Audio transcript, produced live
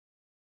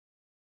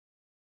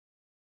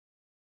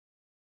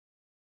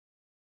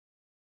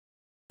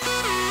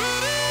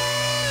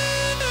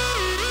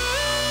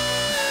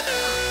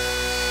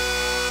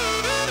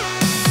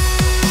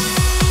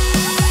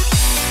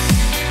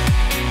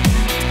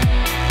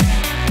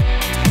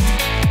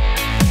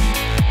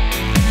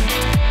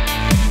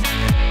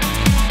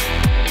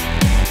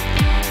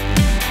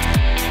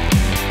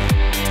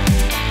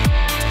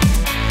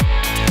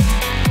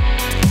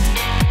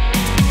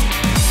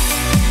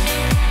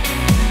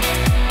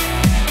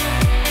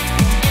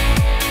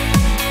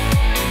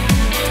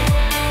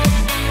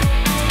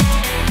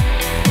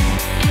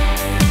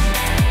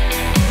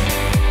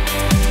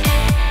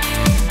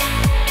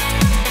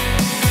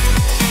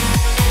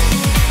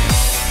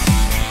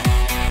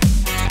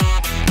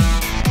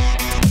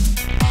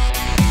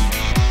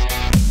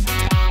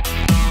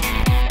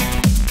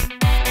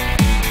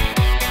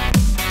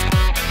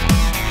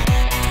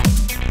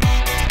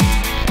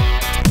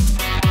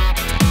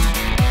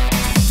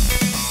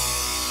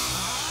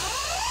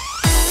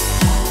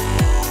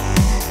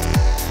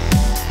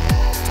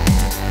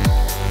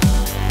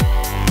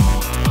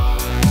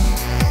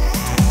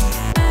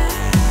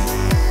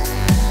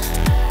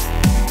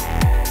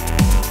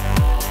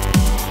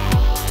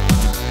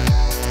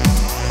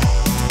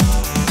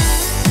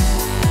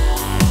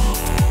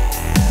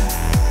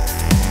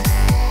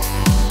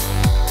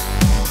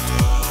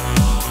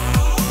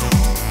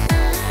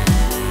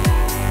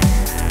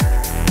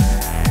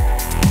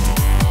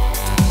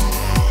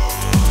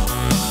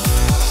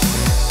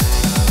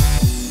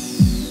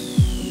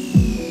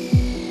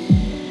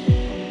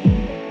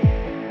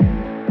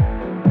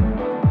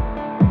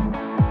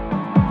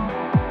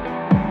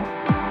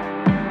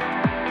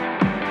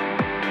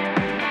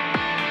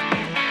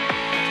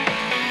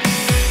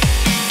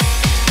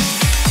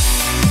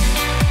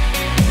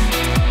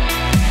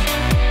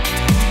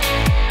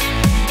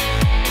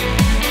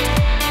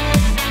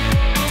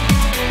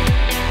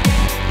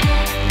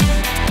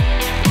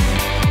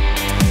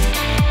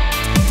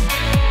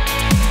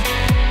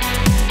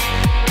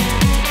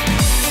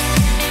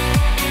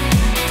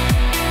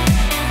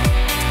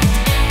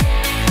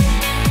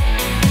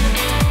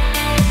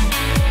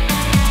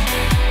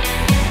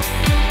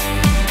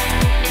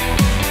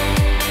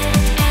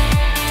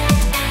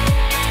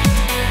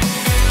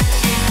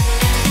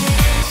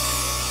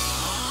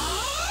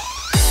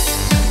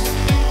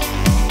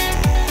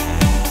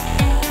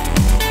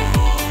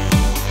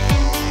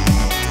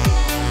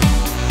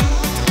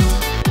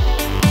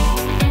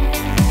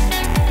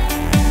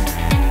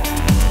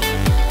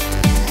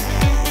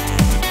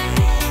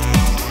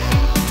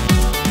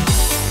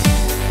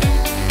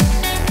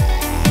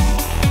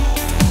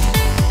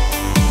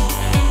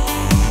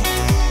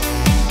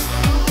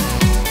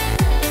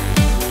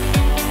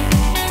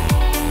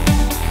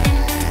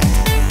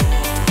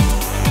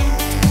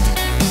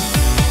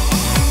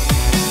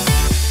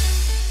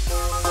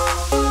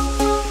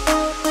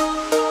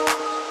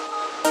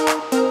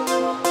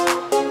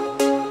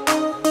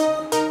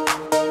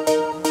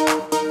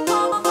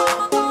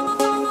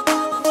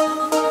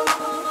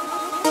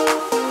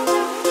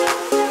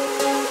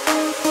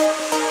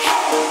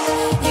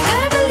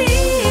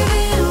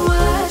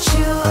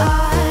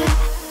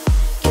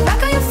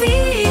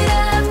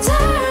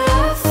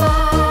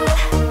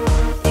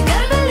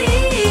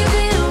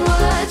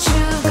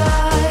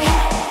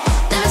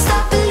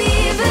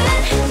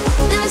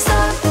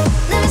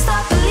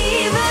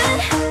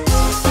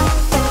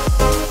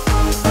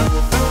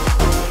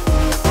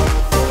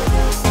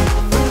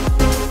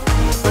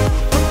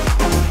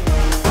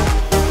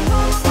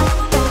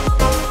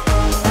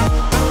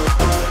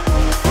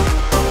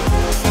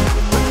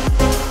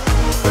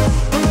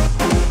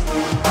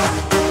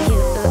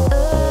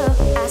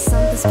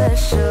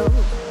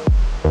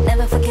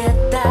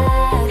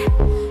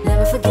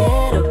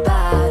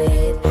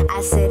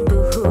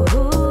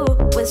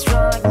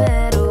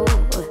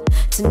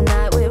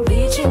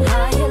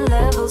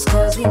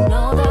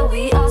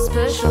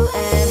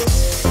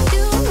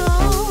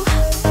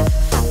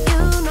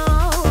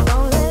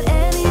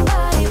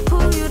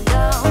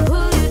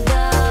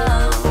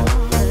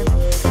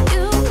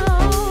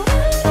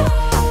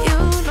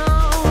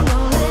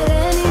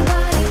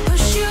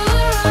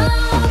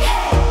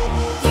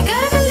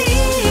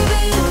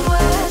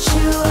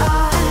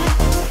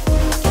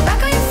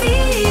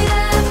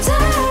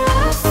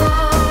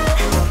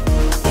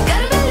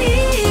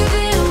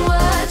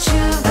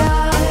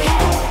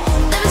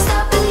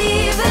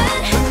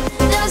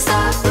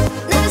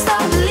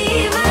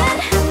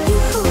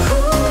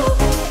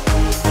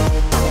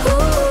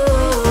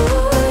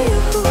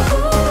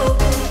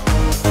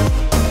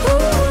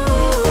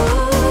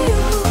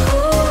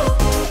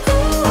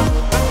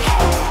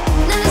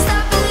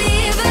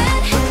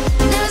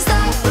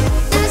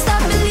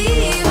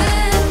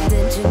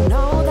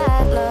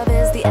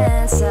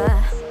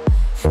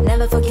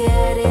never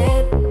forget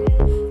it.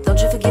 Don't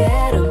you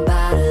forget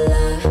about it,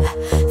 love.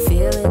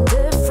 Feeling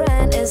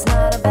different is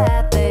not a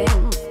bad thing.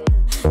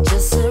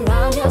 Just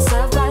surround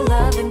yourself by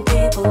loving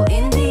people.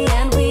 In the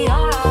end, we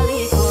are all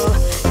equal.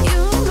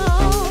 You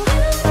know,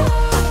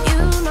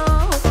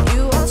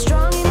 you are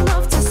strong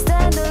enough to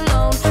stand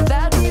alone.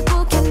 Bad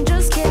people can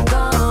just keep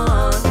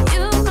going.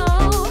 You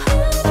know,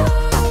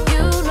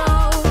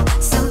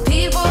 some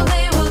people,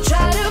 they will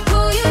try to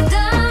pull you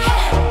down.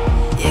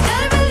 You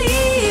gotta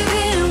believe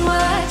in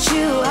what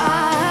you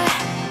are.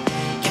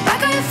 Get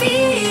back on your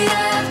feet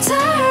after a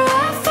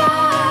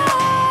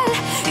fall.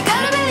 You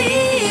gotta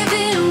believe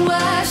in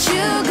what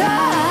you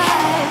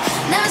got.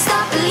 Never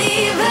stop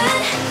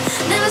believing.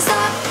 Never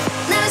stop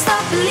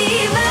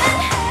believing.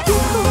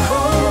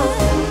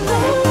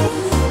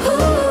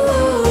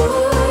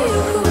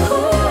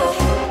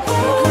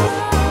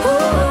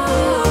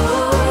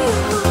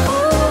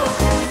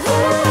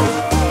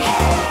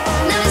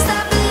 Never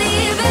stop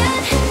believing.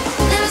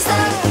 Never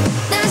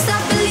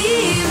stop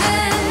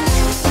believing.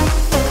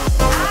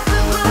 I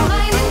put my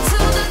mind into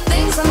the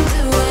things I'm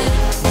doing,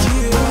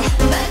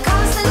 but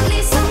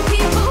constantly some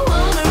people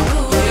wanna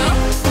ruin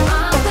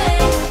my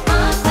thing.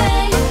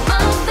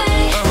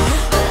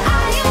 But I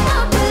am a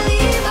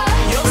believer,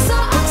 so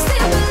I'm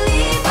still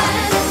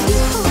believing.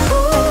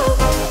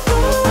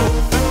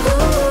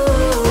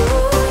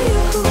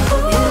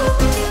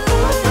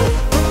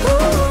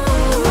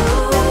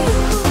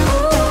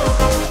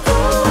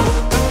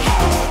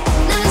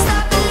 Never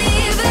stop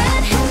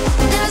believing.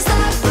 Never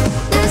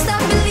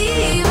stop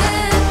believing.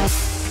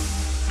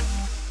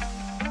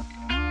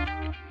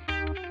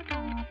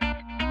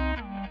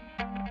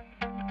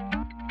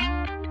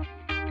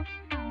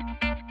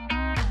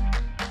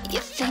 You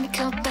think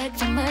I'll beg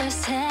for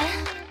mercy,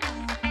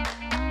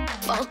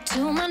 fall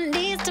to my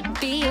knees to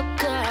be your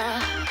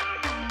girl?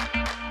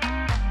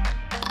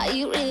 Are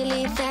you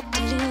really that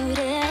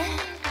deluded?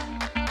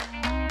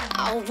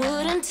 I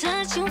wouldn't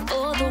touch you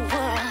for the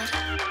world.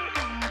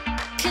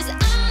 'Cause I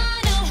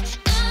know,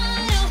 I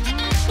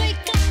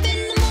wake up in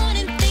the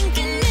morning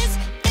thinking this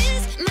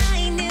is my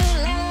new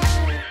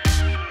love.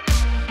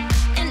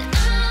 And I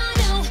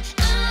know,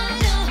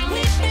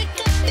 we break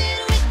up in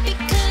a week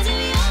because of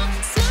your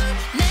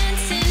snowman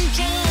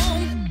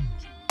syndrome.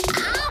 I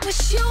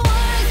wish you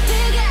were as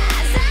big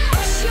as, I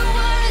wish you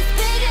were as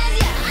big as,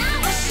 yeah, I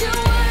wish you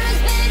were as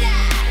big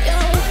as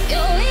your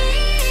ego.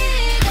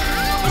 I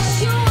wish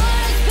you were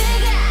as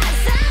big as,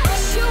 I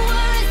wish you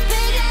were as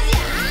big as,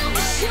 yeah, I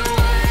wish you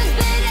were as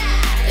big as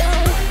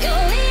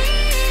your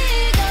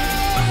ego.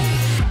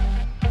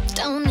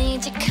 Don't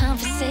need your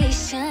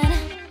conversation,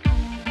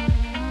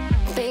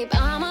 babe,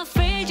 I'm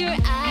afraid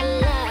you're out of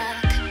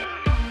luck.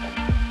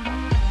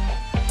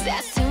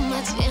 That's too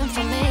much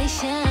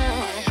information.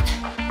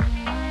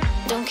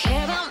 Don't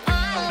care about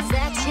models,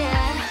 that's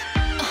yeah.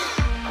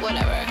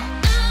 Whatever. I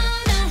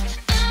know.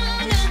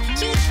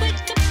 You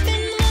wake up in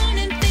the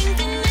morning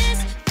thinking this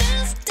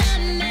feels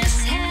dumb as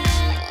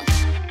hell.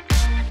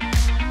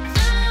 I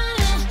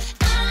know.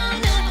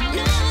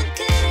 No one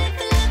could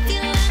ever love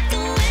you like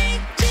the way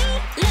you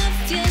love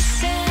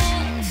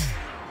yourself.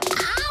 I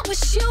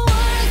wish you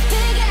were as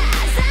big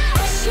as, I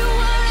wish you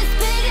were as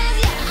big as,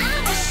 yeah, I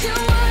wish you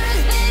were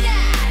as big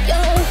as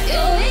your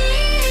ego.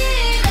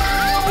 I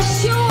wish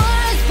you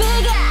were as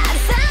big as,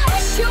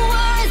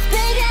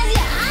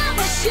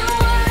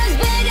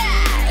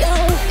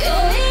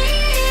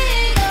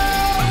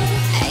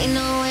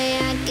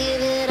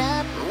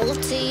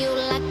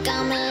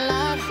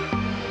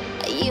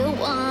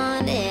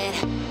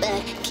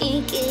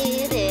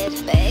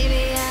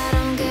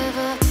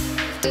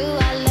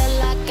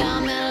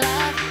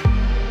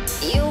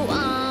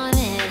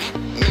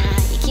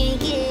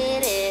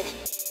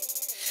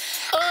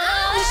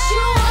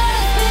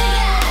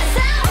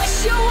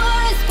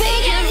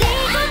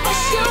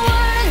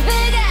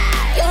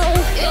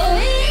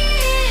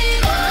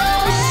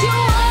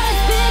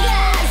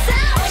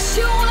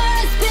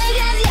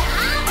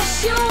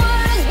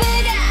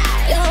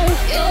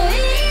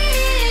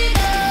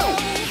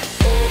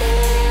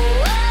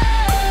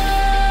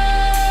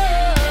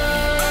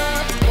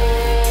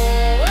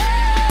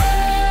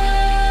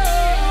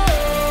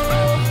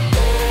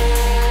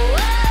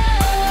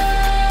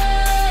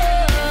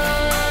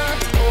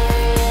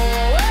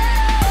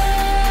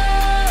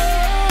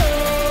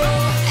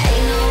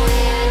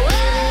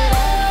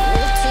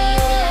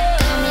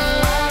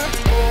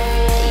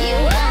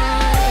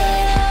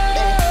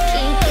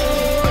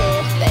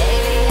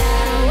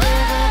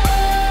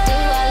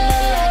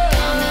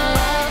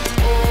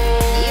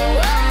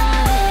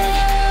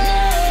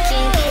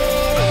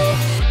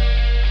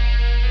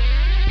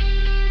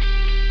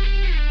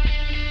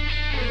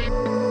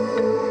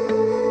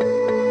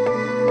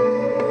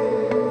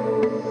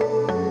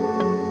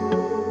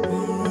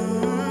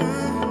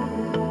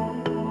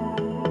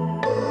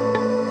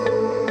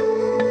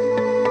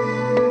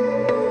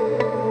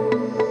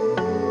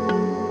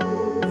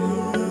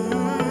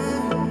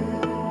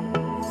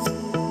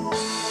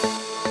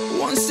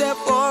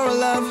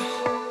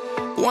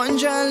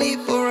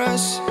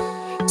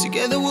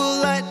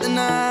 light the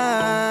night.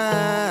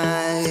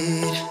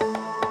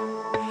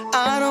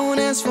 I don't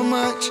ask for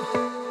much,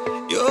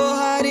 your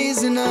heart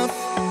is enough.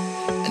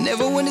 I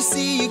never want to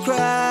see you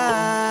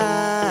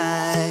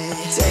cry.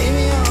 Take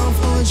me home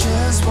for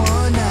just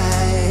one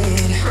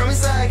night.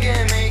 Promise I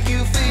can make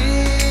you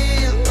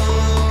feel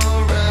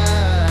alright.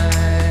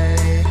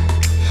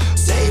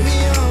 Take me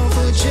home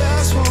for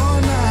just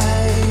one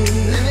night.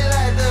 Let me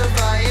light the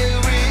fire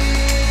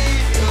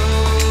with your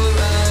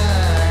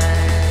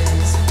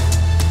eyes.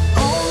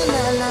 All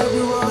night like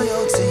we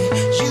royalty.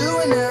 You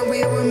and I, we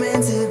were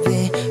meant to be.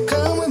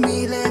 Come with me,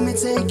 let me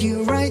take you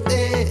right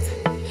there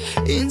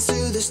into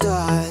the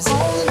stars.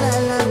 All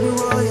night like we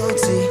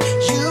royalty.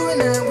 You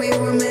and I, we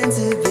were meant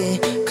to be.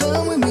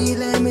 Come with me,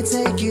 let me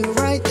take you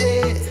right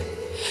there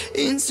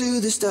into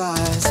the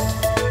stars.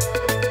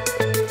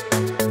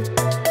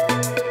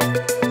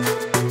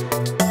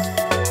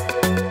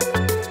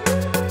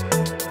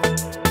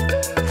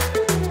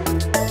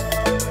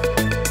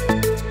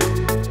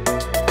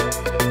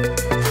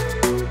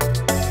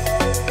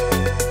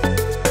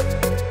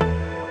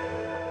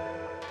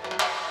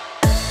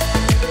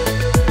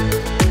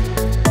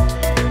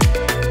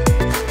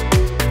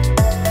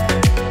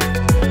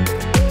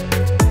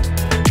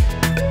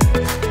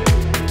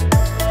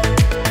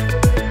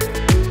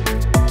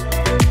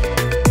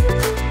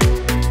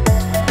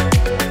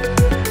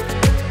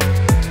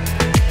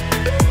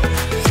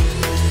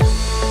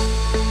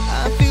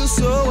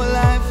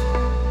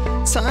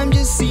 Time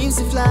just seems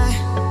to fly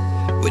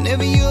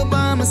whenever you're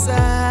by my side.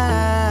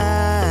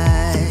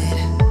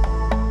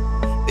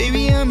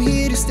 Baby, I'm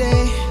here to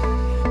stay,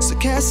 so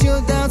cast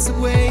your doubts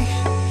away.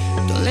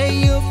 Don't let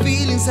your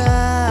feelings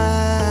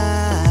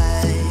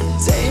hide.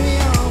 Take me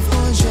home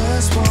for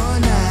just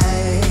one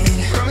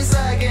night. Promise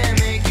I can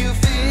make you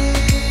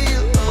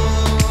feel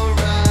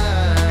alright.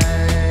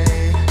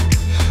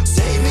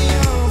 Take me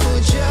home for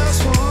just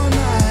one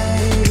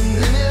night.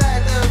 Let me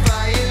light the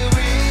fire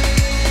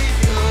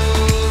with your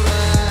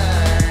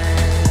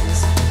eyes.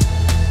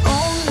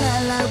 All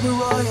night like we're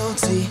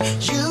royalty.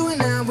 You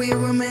and I, we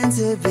were meant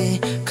to be.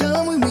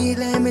 Come with me,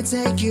 let me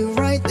take you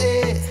right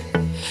there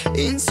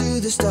into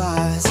the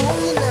stars.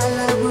 All night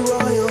like we're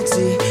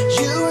royalty.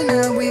 You and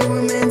I, we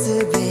were meant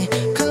to be.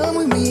 Come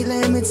with me,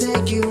 let me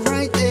take you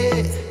right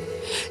there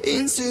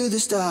into the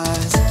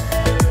stars.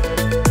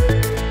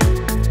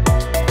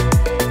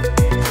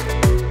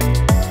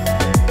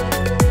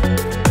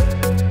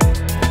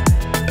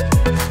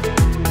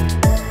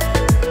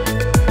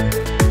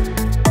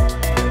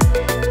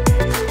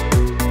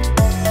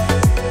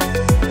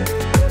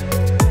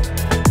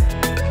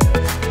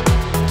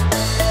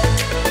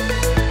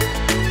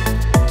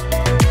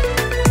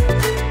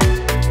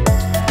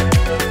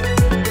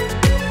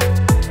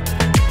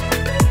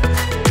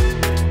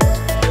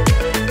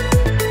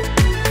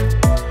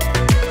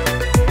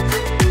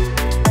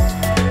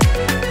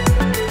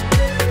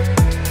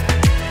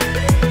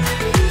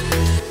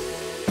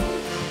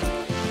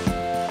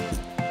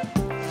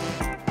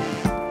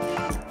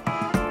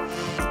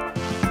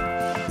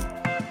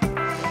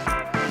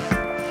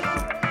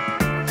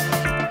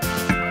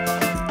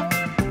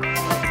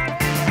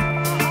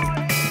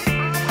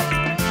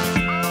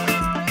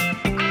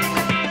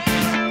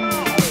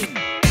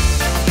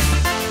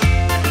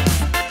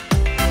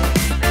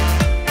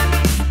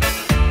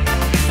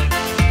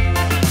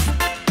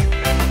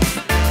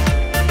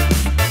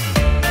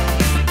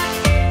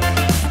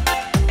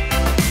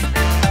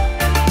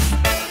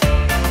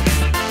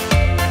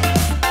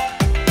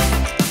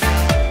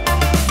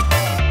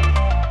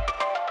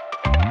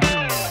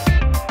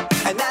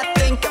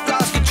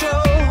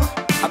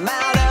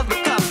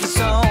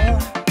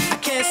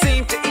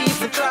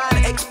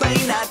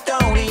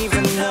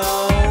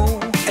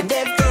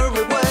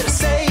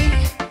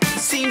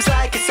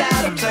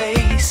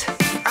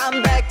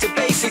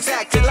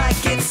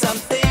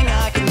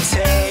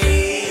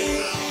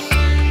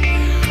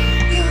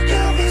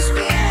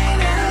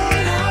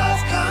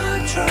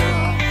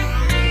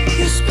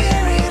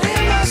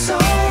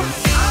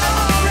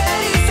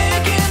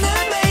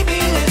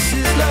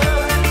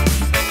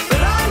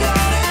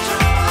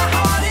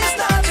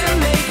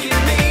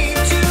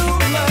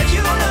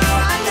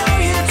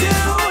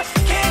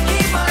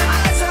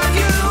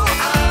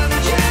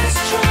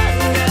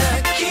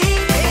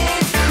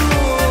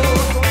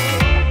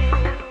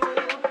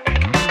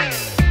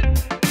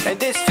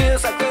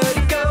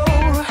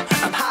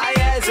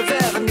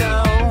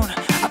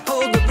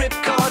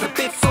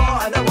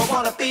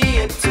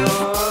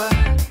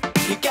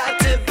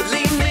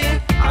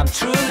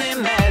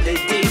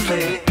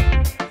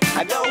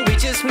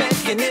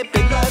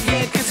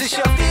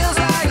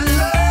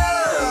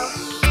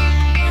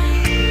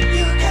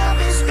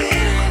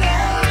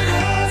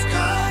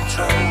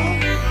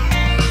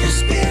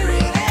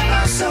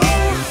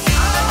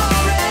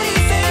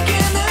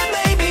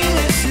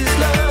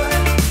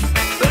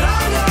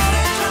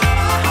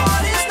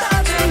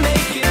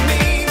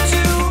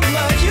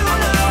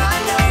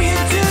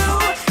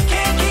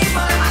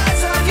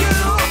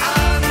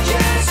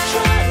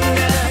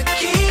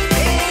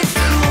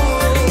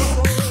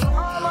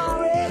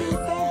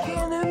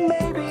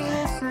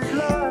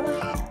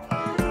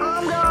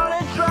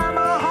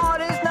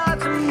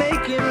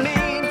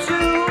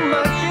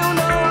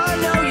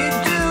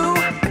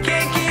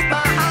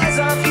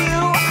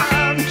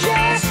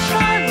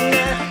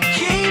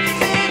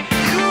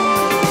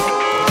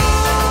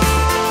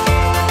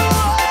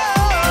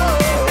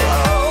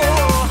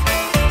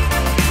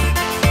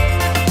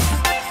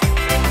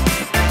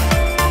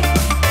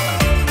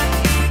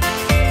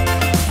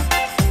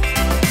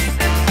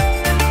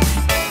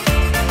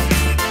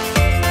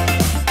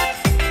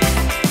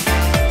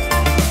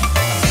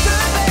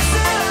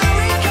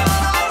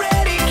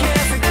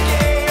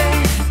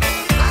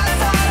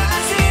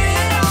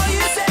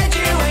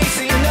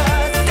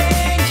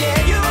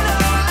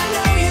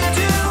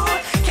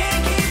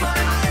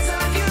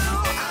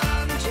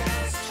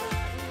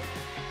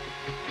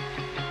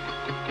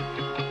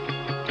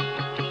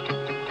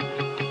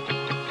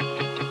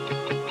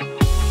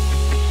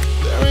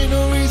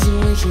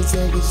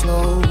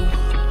 slow.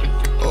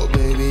 Oh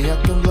baby, I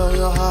can blow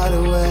your heart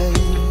away.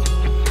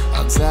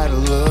 I'm tired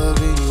of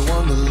loving you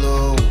on the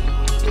low.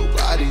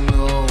 Nobody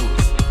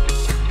knows.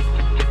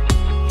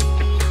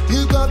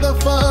 You got the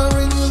fire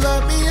and you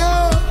light me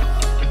up.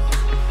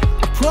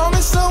 I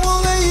promise I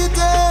won't lay you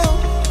down.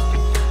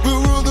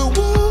 We'll rule the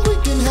world, we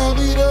can have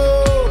it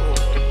all.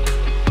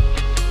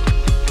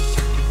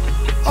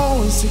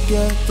 Always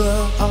together,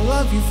 I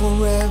love you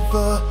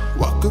forever.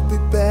 What could be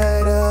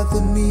better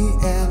than me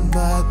and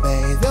my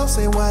babe? They'll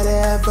say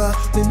whatever,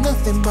 they're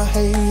nothing but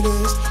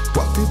haters.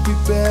 What could be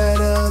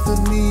better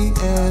than me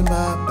and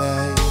my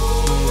babe?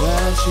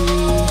 Without you,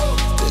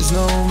 there's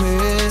no me.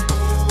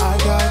 I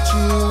got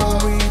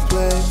you.